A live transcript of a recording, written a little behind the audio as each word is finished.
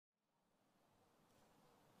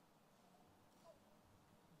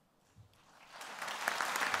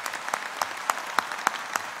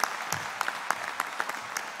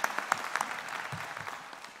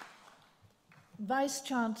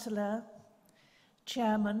Vice-Chancellor,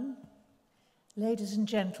 Chairman, ladies and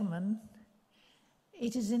gentlemen,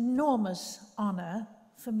 it is an enormous honour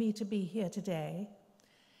for me to be here today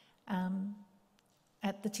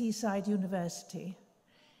at the Teesside University,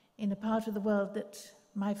 in a part of the world that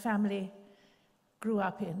my family grew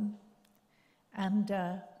up in. And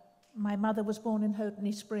my mother was born in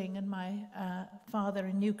Houghton Spring, and my father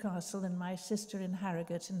in Newcastle, and my sister in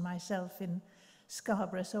Harrogate, and myself in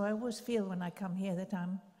Scarborough. So I always feel when I come here that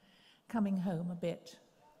I'm coming home a bit.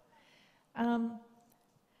 I'm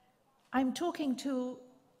talking to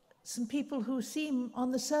some people who seem,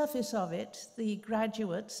 on the surface of it, the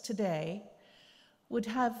graduates today, would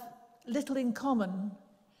have little in common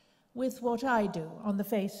with what I do on the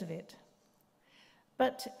face of it.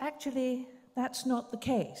 But actually, that's not the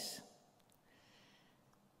case.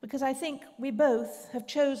 Because I think we both have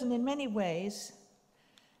chosen in many ways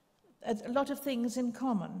a lot of things in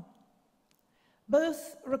common.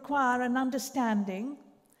 Both require an understanding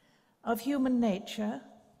of human nature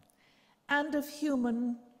and of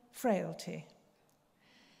human frailty.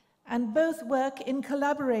 And both work in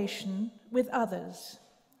collaboration with others,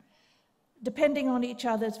 depending on each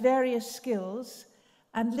other's various skills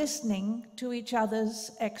and listening to each other's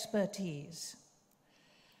expertise.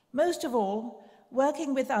 Most of all,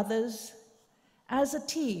 working with others as a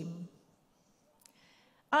team.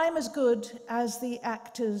 I'm as good as the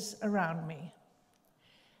actors around me.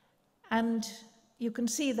 And you can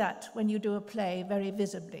see that when you do a play very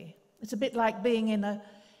visibly. It's a bit like being in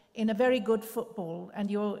a very good football, and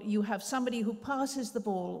you have somebody who passes the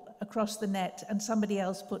ball across the net and somebody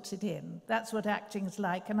else puts it in. That's what acting's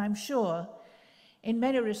like, and I'm sure in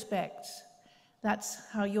many respects that's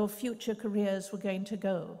how your future careers were going to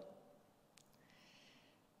go.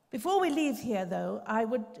 Before we leave here, though, I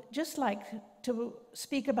would just like to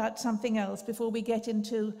speak about something else before we get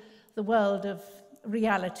into the world of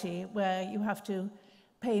reality, where you have to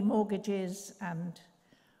pay mortgages and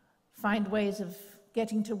find ways of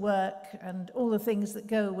getting to work and all the things that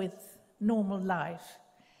go with normal life,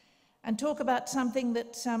 and talk about something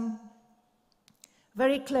that's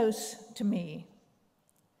very close to me.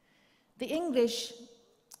 The English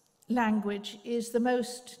language is the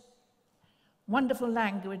most wonderful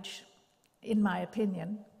language, in my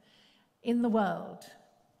opinion, in the world.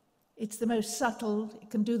 It's the most subtle, it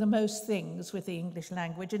can do the most things with the English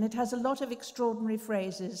language, and it has a lot of extraordinary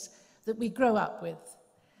phrases that we grow up with,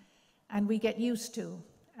 and we get used to,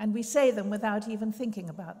 and we say them without even thinking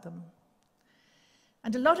about them.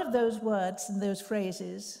 And a lot of those words and those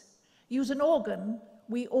phrases use an organ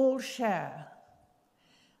we all share,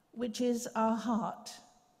 which is our heart.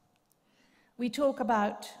 We talk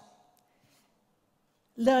about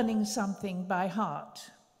learning something by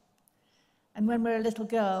heart. And when we're a little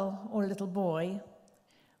girl or a little boy,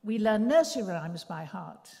 we learn nursery rhymes by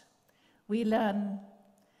heart. We learn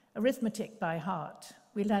arithmetic by heart.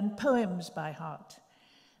 We learn poems by heart.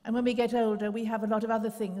 And when we get older, we have a lot of other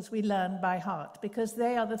things we learn by heart, because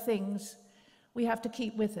they are the things we have to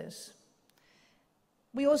keep with us.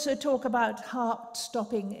 We also talk about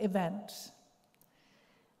heart-stopping events.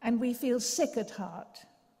 And we feel sick at heart,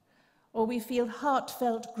 or we feel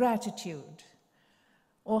heartfelt gratitude,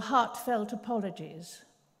 or heartfelt apologies.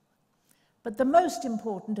 But the most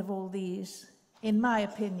important of all these, in my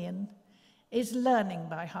opinion, is learning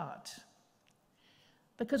by heart.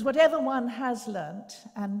 Because whatever one has learnt,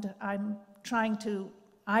 and I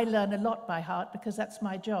learn a lot by heart because that's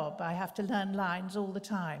my job. I have to learn lines all the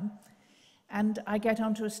time. And I get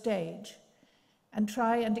onto a stage and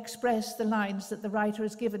try and express the lines that the writer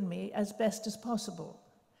has given me as best as possible.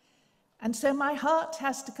 And so my heart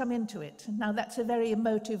has to come into it. Now, that's a very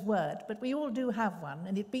emotive word, but we all do have one,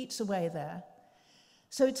 and it beats away there.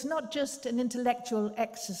 So it's not just an intellectual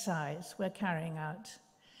exercise we're carrying out.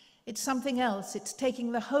 It's something else. It's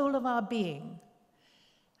taking the whole of our being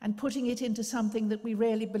and putting it into something that we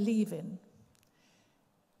really believe in.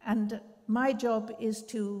 And my job is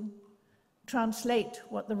to translate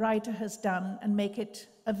what the writer has done and make it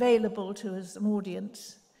available to an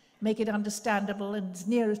audience, make it understandable and as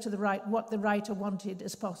near to what the writer wanted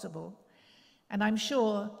as possible. And I'm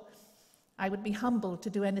sure I would be humbled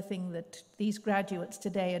to do anything that these graduates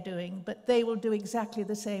today are doing, but they will do exactly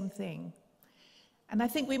the same thing. And I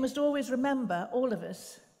think we must always remember, all of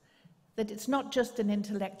us, that it's not just an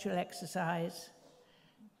intellectual exercise,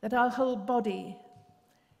 that our whole body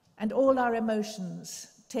and all our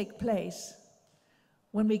emotions take place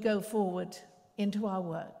when we go forward into our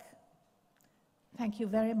work. Thank you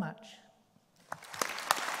very much.